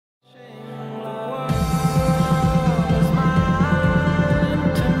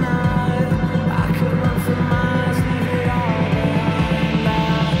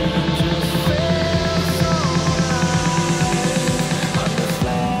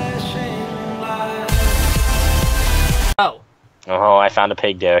Oh, I found a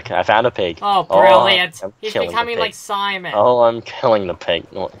pig, Derek. I found a pig. Oh, brilliant. I'm He's killing the becoming pig. like Simon. Oh, I'm killing the pig.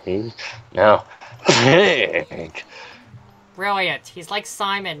 No, no. Pig. Brilliant. He's like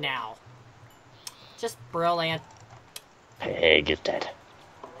Simon now. Just brilliant. Pig is dead.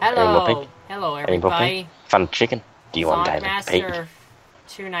 Hello. Any more pig? Hello, Any more everybody. pig? Found a chicken. Do you want to Sonic die like a pig? Master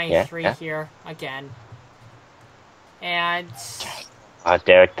 293 Yeah? here again. And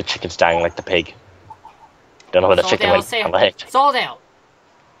Derek, the chicken's dying like the pig. Don't know where the chicken went. Sodil,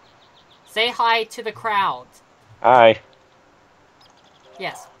 say hi to the crowd. Hi.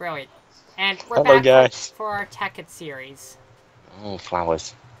 Yes, brilliant. And we're Hello, back guys. for our Tekkit series. Oh,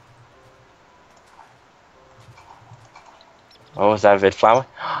 flowers. Oh, is that a vid flower?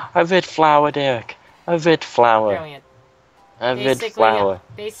 A vid flower, Derek. A vid flower. Brilliant. A vid flower.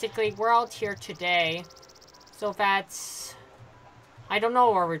 Basically, we're out here today, so that's... I don't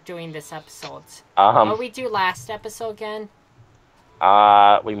know where we're doing this episode. What did we do last episode again?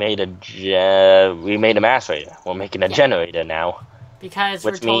 We made a macerator. We're making a generator now. Because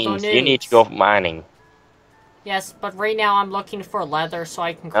which we're total means noobs. you need to go mining. Yes, but right now I'm looking for leather so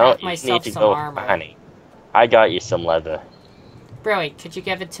I can craft myself some armor. Mining. I got you some leather. Brilliant. Could you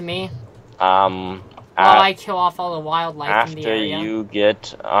give it to me? While I kill off all the wildlife in the area. After you get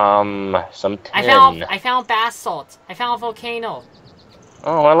some tin. I found basalt. I found a volcano.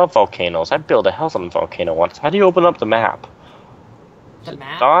 Oh, I love volcanoes. I built a hell of a volcano once. How do you open up the map? The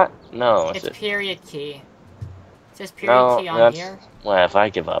map? Dot? No, it's period key. It says period key on here. Well, if I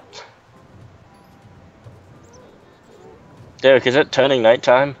give up. Derek, is it turning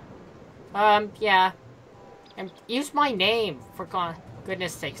nighttime? Yeah. And use my name, for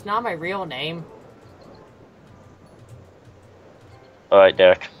goodness sakes. Not my real name. Alright,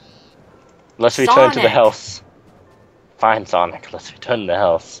 Derek. Let's return to the house. Fine, Sonic. Let's return to the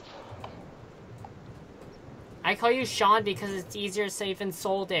house. I call you Sean because it's easier to say than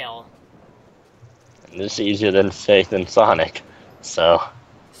Sodil. And it's easier than say than Sonic. So.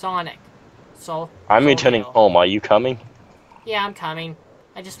 Sonic. I'm returning home. Are you coming? Yeah, I'm coming.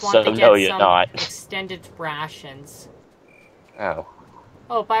 I just want to get some extended rations. Oh.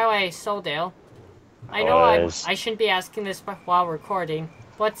 Oh, by the way, Sodil. I know I shouldn't be asking this while recording.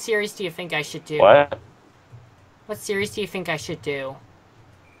 What series do you think I should do? What? What series do you think I should do?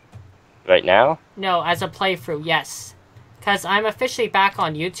 Right now? No, as a playthrough, yes. Because I'm officially back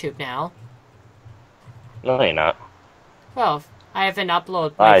on YouTube now. No, you're not. Well, I haven't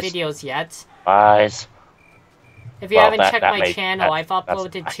uploaded my videos yet. Lies. If you haven't checked my channel, I've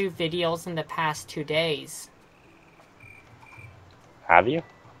uploaded 2 videos in the past 2 days. Have you?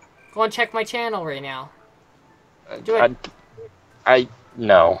 Go and check my channel right now. Do it.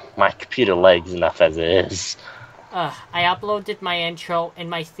 No. My computer lags enough as it is. I uploaded my intro and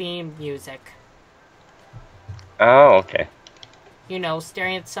my theme music. Oh, okay. You know,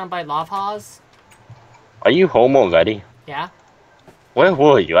 Staring at the Sun by Love Haws. Are you home already? Yeah. Where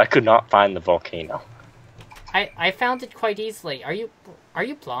were you? I could not find the volcano. I found it quite easily. Are you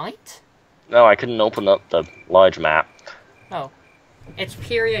blind? No, I couldn't open up the large map. Oh. It's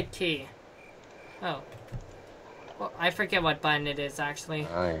period key. Oh. Well, I forget what button it is, actually.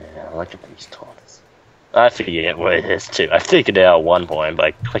 Oh, yeah. Look at these toys. I forget what it is, too. I figured it out at one point, but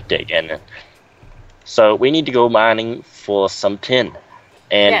I clicked it again. So, we need to go mining for some tin.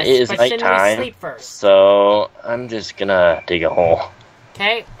 And yes, it is nighttime. Shouldn't we sleep first? So, I'm just gonna dig a hole.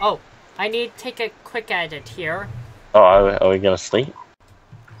 Okay. Oh, I need to take a quick edit here. Oh, are we gonna sleep?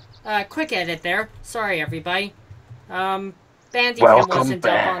 Quick edit there. Sorry, everybody. Bandicam Welcome wasn't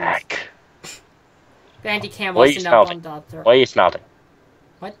back. up on... Bandicam wasn't up on Doctor. Why are you smelting?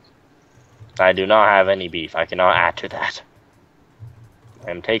 What? I do not have any beef. I cannot add to that.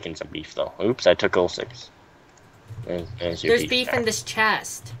 I'm taking some beef, though. Oops, I took all 6. There's beef in this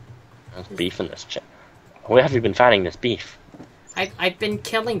chest. There's beef in this chest. Where have you been finding this beef? I've been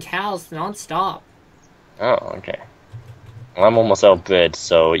killing cows non-stop. Oh, okay. Well, I'm almost out of bread,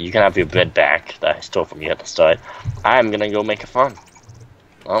 so you can have your bread back that I stole from you at the start. I'm gonna go make a farm.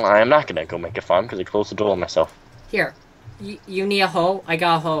 Well, I am not gonna go make a farm because I closed the door on myself. Here. You need a hoe? I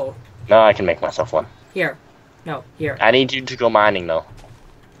got a hoe. No, I can make myself one. Here. No, here. I need you to go mining, though.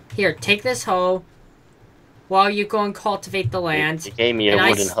 Here, take this hoe while you go and cultivate the land. You gave me a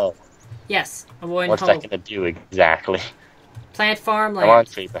wooden hoe. Yes, a wooden hoe. What's that gonna do exactly? Plant farmland. Come on,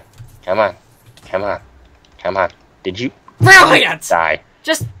 Creeper. Come on. Come on. Come on. Did you... Brilliant! Die.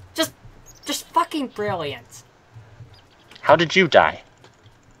 Just fucking brilliant. How did you die?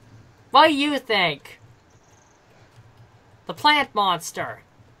 What do you think? The plant monster.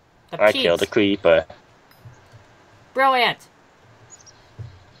 I killed a creeper. Brilliant.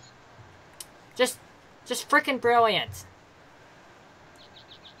 Just frickin' brilliant.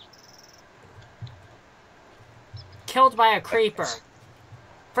 killed by a creeper.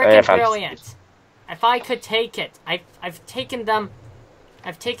 Freaking brilliant. If I could take it, I've taken them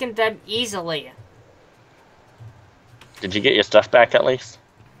easily. Did you get your stuff back at least?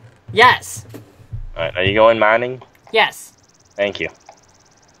 Yes. Alright, are you going mining? Yes. Thank you.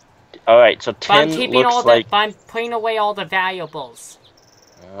 Alright, so tin looks like... I'm putting away all the valuables.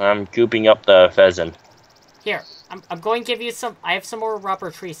 I'm gooping up the pheasant. Here, I'm going to give you some... I have some more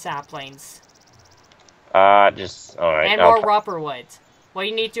rubber tree saplings. Alright. And more rubberwood. What do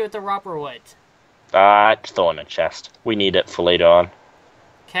you need to do with the rubberwood? Just throw in a chest. We need it for later on.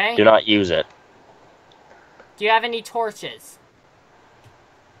 Okay. Do not use it. Do you have any torches?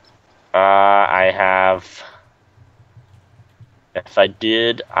 I have... If I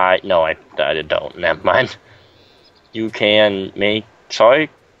did, No, I don't. Never mind. You can make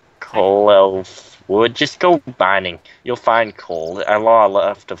charcoal of wood. Just go mining. You'll find coal. I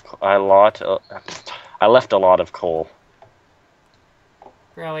left a lot of coal.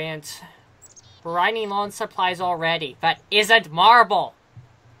 Brilliant. We're running low on supplies already. That isn't marble!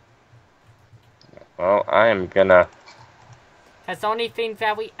 Well, I am gonna... That's the only thing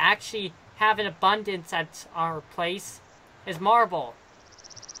that we actually have in abundance at our place is marble.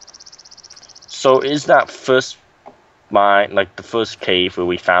 So is that first mine, like the first cave where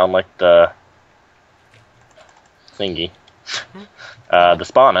we found like the thingy, the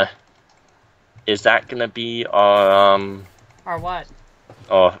spawner, is that gonna be our what?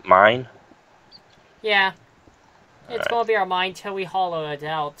 Our mine? Yeah. It's gonna be our mine till we hollow it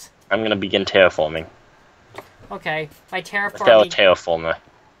out. I'm gonna begin terraforming. Okay. By terraforming... terraformer.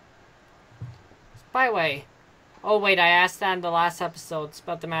 By the way... Oh wait, I asked that in the last episodes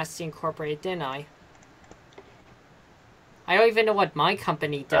about the Massey Incorporated, didn't I? I don't even know what my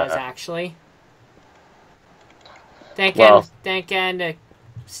company does, actually. Then again,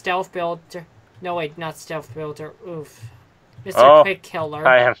 Stealth Builder... No wait, not Stealth Builder. Oof. Mr. Quick Killer.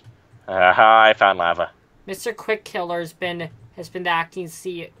 I found lava. Mr. Quick Killer has been the acting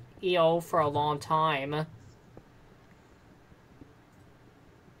CEO for a long time.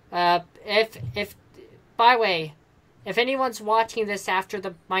 By the way, if anyone's watching this after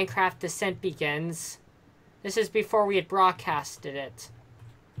the Minecraft Descent begins, this is before we had broadcasted it.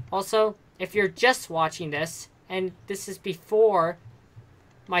 Also, if you're just watching this, and this is before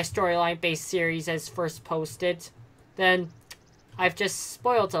my storyline-based series is first posted, then I've just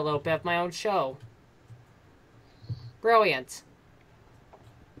spoiled a little bit of my own show. Brilliant.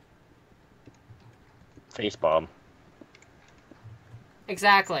 Facepalm.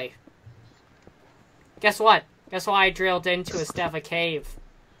 Exactly. Guess what? Guess why I drilled into a Steva cave?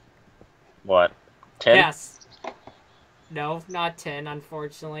 What? 10? Yes. No, not 10,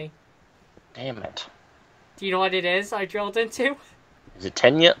 unfortunately. Damn it. Do you know what it is I drilled into? Is it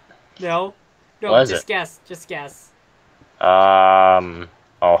 10 yet? No. No, what is just it? guess. Just guess. Our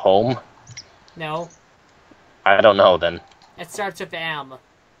home? No. I don't know then. It starts with M.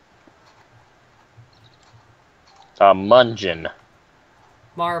 Mungeon.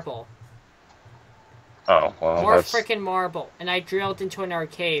 Marble. Oh, well, more freaking marble. And I drilled into another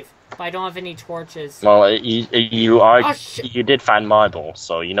cave, but I don't have any torches. Well, you did find marble,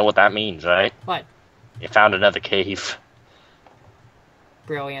 so you know what that means, right? What? You found another cave.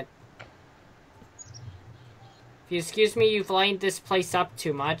 Brilliant. If you excuse me, you've lined this place up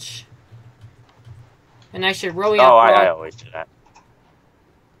too much. And I should really... Oh, I always do that.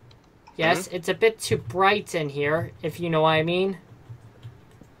 Yes, it's a bit too bright in here, if you know what I mean.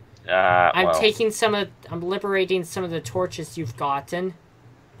 I'm liberating some of the torches you've gotten.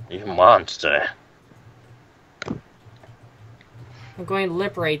 You monster. I'm going to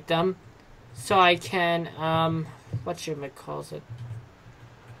liberate them, so I can, what should I call it?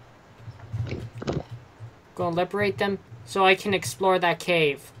 Going to liberate them, so I can explore that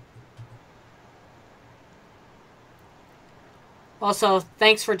cave. Also,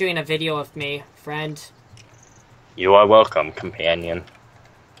 thanks for doing a video of me, friend. You are welcome, companion.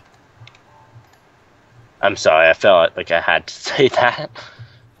 I'm sorry, I felt like I had to say that.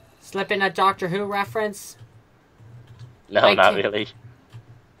 Slip in a Doctor Who reference? No, not really.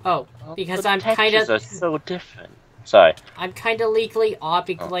 Oh, because I'm kind of... are so different. Sorry. I'm kind of legally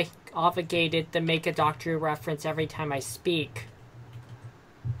obligated to make a Doctor Who reference every time I speak.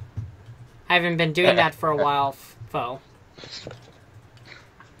 I haven't been doing that for a while, though.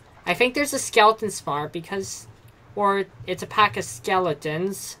 I think there's a skeleton spawner because... Or it's a pack of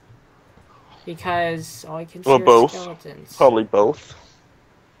skeletons. Because all I can see are skeletons. Probably both.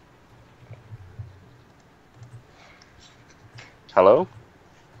 Hello?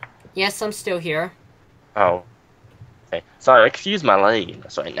 Yes, I'm still here. Oh. Okay. Sorry, excuse my lag.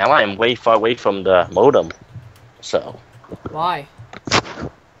 Sorry, now I am way far away from the modem. So. Why?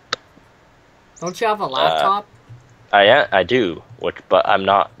 Don't you have a laptop? I do, but I'm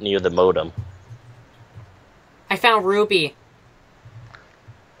not near the modem. I found Ruby.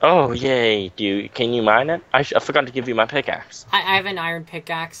 Oh, yay. Can you mine it? I forgot to give you my pickaxe. I have an iron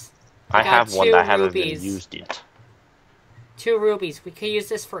pickaxe. I got have one two that I haven't rubies. even used yet. 2 rubies. We could use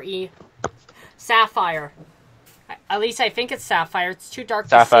this for Sapphire. At least I think it's Sapphire. It's too dark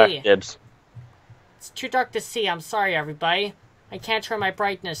to see. Dibs. It's too dark to see. I'm sorry, everybody. I can't turn my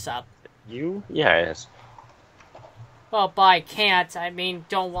brightness up. You? Yeah, it is. Well, but I can't. I mean,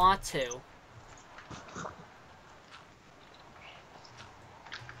 don't want to.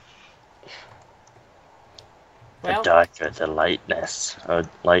 Well, the darker the lightness, or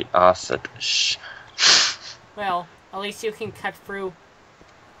light acid. Shh. Well, at least you can cut through.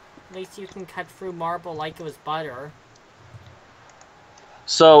 At least you can cut through marble like it was butter.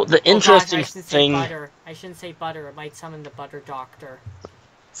 So the interesting I shouldn't thing. Say butter. I shouldn't say butter. It might summon the butter doctor.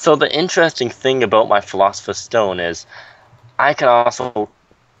 So the interesting thing about my Philosopher's Stone is, I can also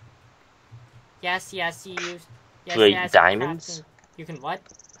Yes, you use. Yes, create diamonds. You can what?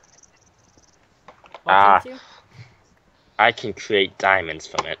 What can you? I can create diamonds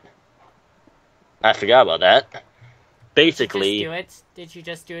from it. I forgot about that. Basically, Did you just do it? Did you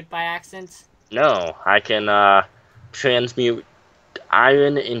just do it by accident? No, I can transmute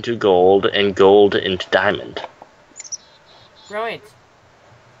iron into gold and gold into diamond. Brilliant.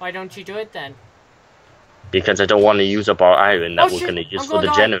 Why don't you do it then? Because I don't want to use up our iron that we're going to use for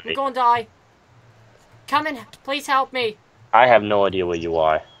the generator. I'm going to die. Come in. Please help me. I have no idea where you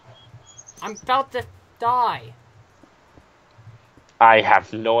are. I'm about to die. I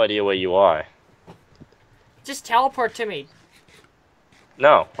have no idea where you are. Just teleport to me.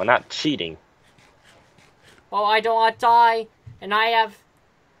 No, we're not cheating. Well, I don't want to die, and I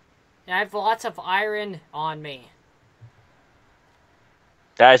have lots of iron on me.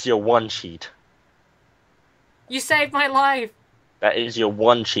 That is your one cheat. You saved my life. That is your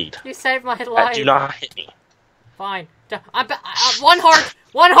one cheat. You saved my life. Do not hit me. Fine. One heart.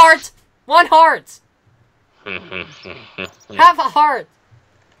 One heart. One heart. Have a heart.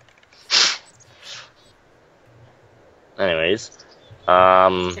 Anyways,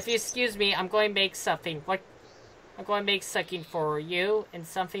 If you excuse me, I'm going to make something. I'm going to make something for you and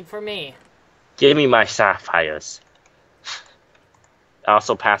something for me. Give me my sapphires.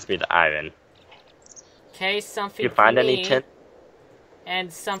 Also, pass me the iron. Okay, something Did you for find me. any tin?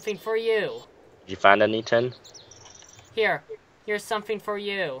 And something for you. Did you find any tin? Here's something for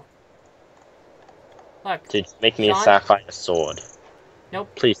you. Look. Did you make me Sean? a sapphire sword? Nope.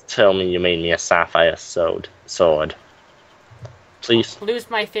 Please tell me you made me a sapphire sword. Please. Blue's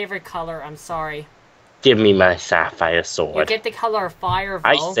my favorite color, I'm sorry. Give me my sapphire sword. You get the color of fire, though.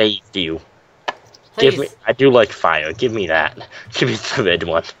 I saved you. Please. Give me. I do like fire. Give me that. Give me the red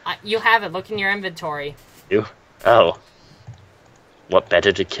one. You have it. Look in your inventory. You? Oh. What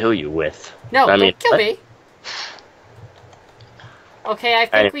better to kill you with? No, don't kill what? me. Okay, I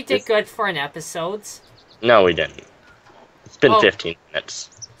think we did good for an episode. No, we didn't. It's been 15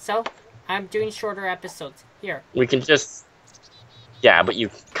 minutes. So, I'm doing shorter episodes. Here. We can just... Yeah, but you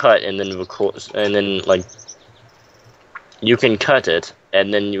cut and then record... And then, like... You can cut it,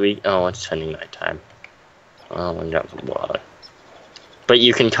 and then we... Oh, it's turning nighttime. Oh, my God, water. But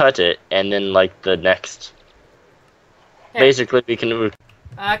you can cut it, and then, like, the next... Here. Basically, we can...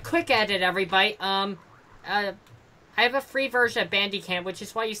 Quick edit, everybody. I have a free version of Bandicam, which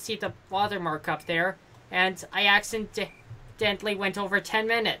is why you see the watermark up there. And I accidentally went over 10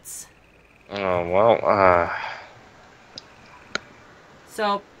 minutes. Oh, well,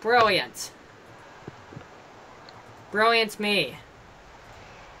 So, brilliant. Brilliant me.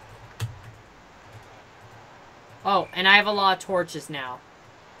 Oh, and I have a lot of torches now.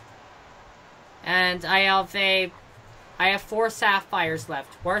 And I have 4 sapphires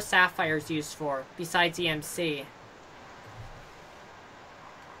left. What are sapphires used for, besides EMC?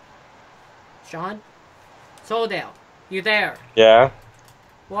 Sean? Sodil, you there? yeah?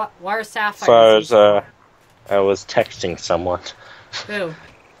 What are sapphires used for? I was texting someone. Who?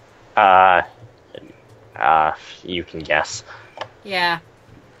 You can guess. Yeah.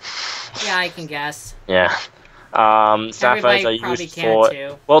 Yeah, I can guess. Yeah. Sapphires are probably used can for...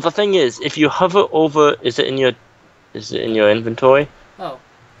 too. Well, the thing is, if you hover over... Is it in your inventory? Oh.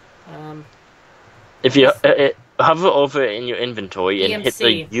 If you hover over it in your inventory and hit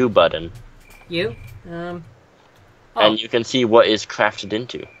the U button... U? Oh. And you can see what is crafted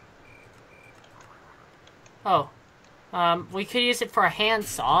into. Oh. We could use it for a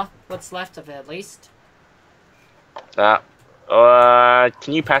handsaw. What's left of it, at least.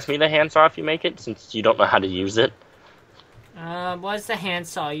 Can you pass me the handsaw if you make it, since you don't know how to use it? What's the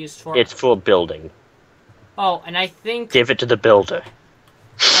handsaw used for? It's for building. Oh, and I think... Give it to the builder.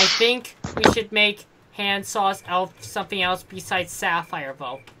 I think we should make handsaws out of something else besides sapphire,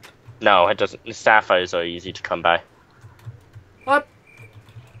 though. No, it doesn't. Sapphires are easy to come by. Up.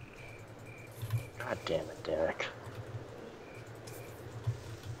 God damn it, Derek.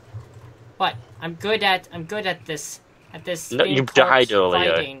 What? I'm good at this. No, you died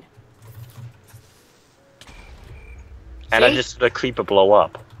earlier. Fighting. And I just let a creeper blow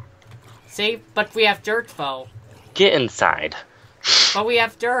up. See? But we have dirt, though. Get inside. But we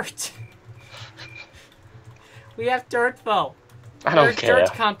have dirt. We have dirt, though. I don't We're a care.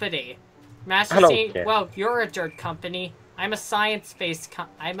 dirt company. Master I don't C, care. well, you're a dirt company. I'm a science-based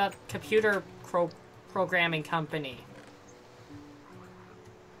I'm a computer programming company.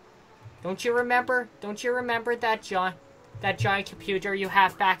 Don't you remember? Don't you remember that giant computer you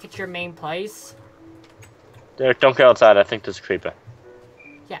have back at your main place? Derek, don't go outside. I think there's a creeper.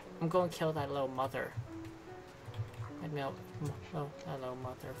 Yeah, I'm going to kill that little mother. Hello,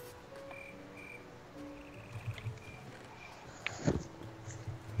 mother.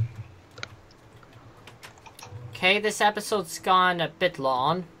 Okay, this episode's gone a bit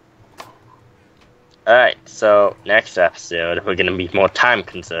long. Alright, so next episode, we're gonna be more time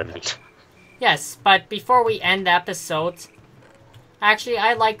conservant. Yes, but before we end the episode, actually,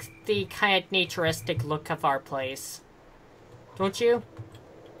 I like the kind of naturistic look of our place. Don't you?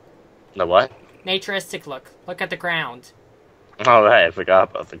 The what? Naturistic look. Look at the ground. Alright, I forgot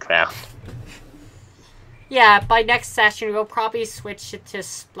about the ground. Yeah, by next session, we'll probably switch it to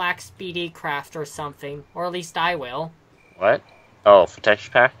Black Speedy Craft or something. Or at least I will. What? Oh, for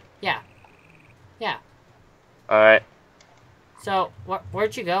texture pack? Yeah. Yeah. Alright, So,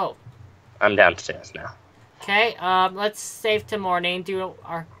 where'd you go? I'm downstairs now. Okay, let's save to morning,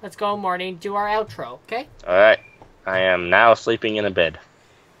 let's go morning, do our outro, okay? Alright, I am now sleeping in a bed.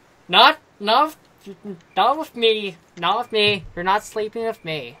 Not with me. Not with me. You're not sleeping with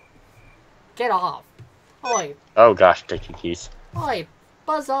me. Get off. Oi. Oh gosh, Tekkit keys. Oi.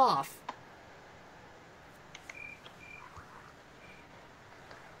 Buzz off.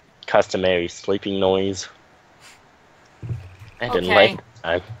 Customary sleeping noise. I didn't Okay.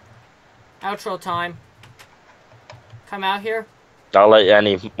 like it. Outro time. Come out here. I'll let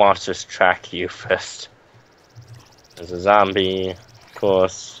any monsters track you first. There's a zombie, of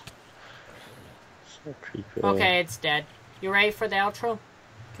course. So creepy. Okay, it's dead. You ready for the outro?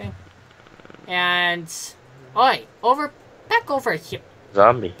 Okay. And... Oi. Back over here.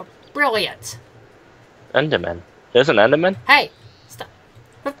 Zombie. Brilliant. Enderman. There's an Enderman? Hey. Stop.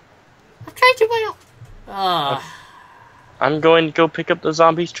 I'm trying to do my... I'm going to go pick up the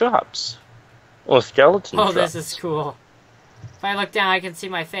zombies' drops. Or skeleton Oh, drops. this is cool. If I look down, I can see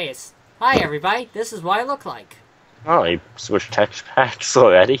my face. Hi, everybody. This is what I look like. Oh, you switched text packs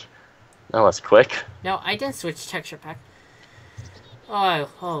already? That was quick. No, I didn't switch texture pack. Oh,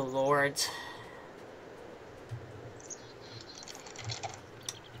 Lord.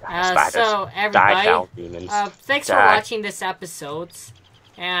 Spiders. So, Die, everybody, foul demons. thanks for Die. watching this episode.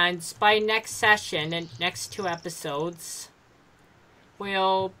 And by next session and next 2 episodes,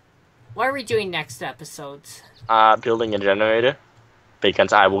 what are we doing next episode? Building a generator.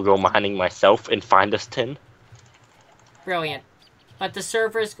 Because I will go mining myself and find this tin. Brilliant. But the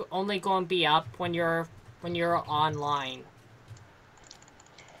server's only going to be up when you're online.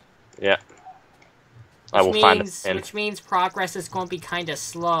 Yeah. I will find this tin. Which means progress is going to be kind of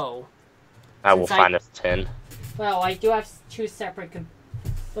slow. I will find this tin. Well, I do have 2 separate...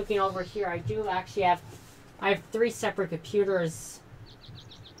 Looking over here, I do actually have... I have 3 separate computers.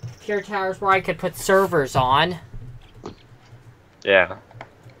 Computer towers where I could put servers on. Yeah.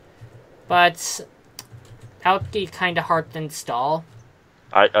 But... that would be kind of hard to install.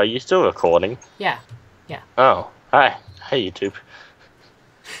 Are you still recording? Yeah. Oh. Hi. Hey, YouTube.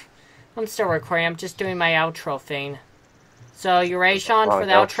 I'm still recording. I'm just doing my outro thing. So, you ready, Sean, Oh, for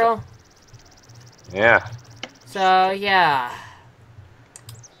the outro. outro? Yeah. So, yeah.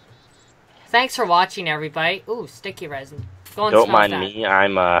 Thanks for watching, everybody. Ooh, sticky resin. Go and Don't smell mind that.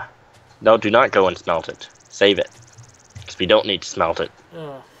 me. No, do not go and smelt it. Save it. Because we don't need to smelt it.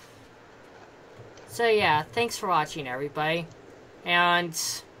 Ugh. So, yeah. Thanks for watching, everybody. And...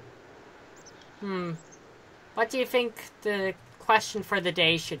 what do you think the question for the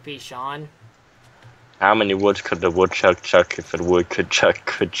day should be, Sean? How many woods could the woodchuck chuck if a wood could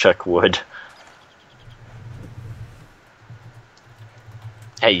chuck wood?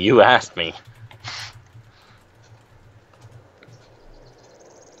 Hey, you asked me.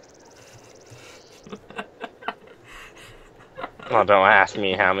 Well, don't ask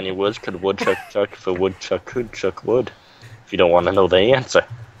me how many woods could woodchuck chuck if a woodchuck could chuck wood. If you don't want to know the answer.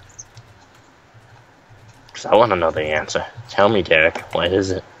 Because I want to know the answer. Tell me, Derek, what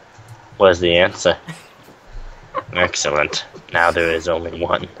is it? What is the answer? Excellent. Now there is only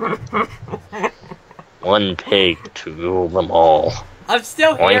one. One pig to rule them all. I'm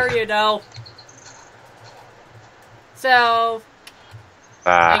still here, Oink. you know. So,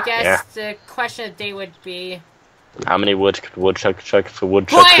 I guess the question of the day would be... How many woods could woodchuck chuck if a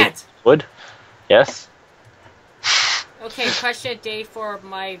woodchuck Quiet! could wood? Yes? Okay, question of the day for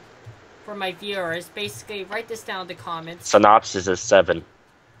my viewers. Basically, write this down in the comments. Synopsis is 7.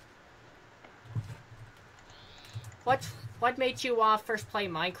 What made you first play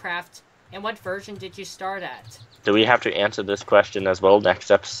Minecraft, and what version did you start at? Do we have to answer this question as well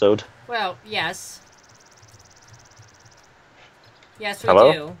next episode? Well, yes. Yes, we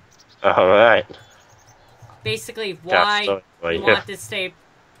Hello? do. Alright. Basically, why we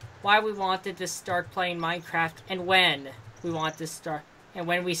wanted to start playing Minecraft, and when we want to start, and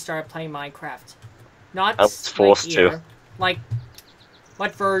when we started playing Minecraft. Not I was forced to. Like,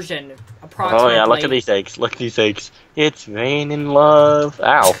 what version? Approximately. Oh yeah, look at these eggs. Look at these eggs. It's raining love.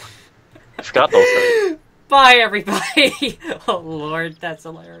 Ow. I forgot those things. Bye, everybody. Oh, Lord, that's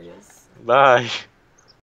hilarious. Bye.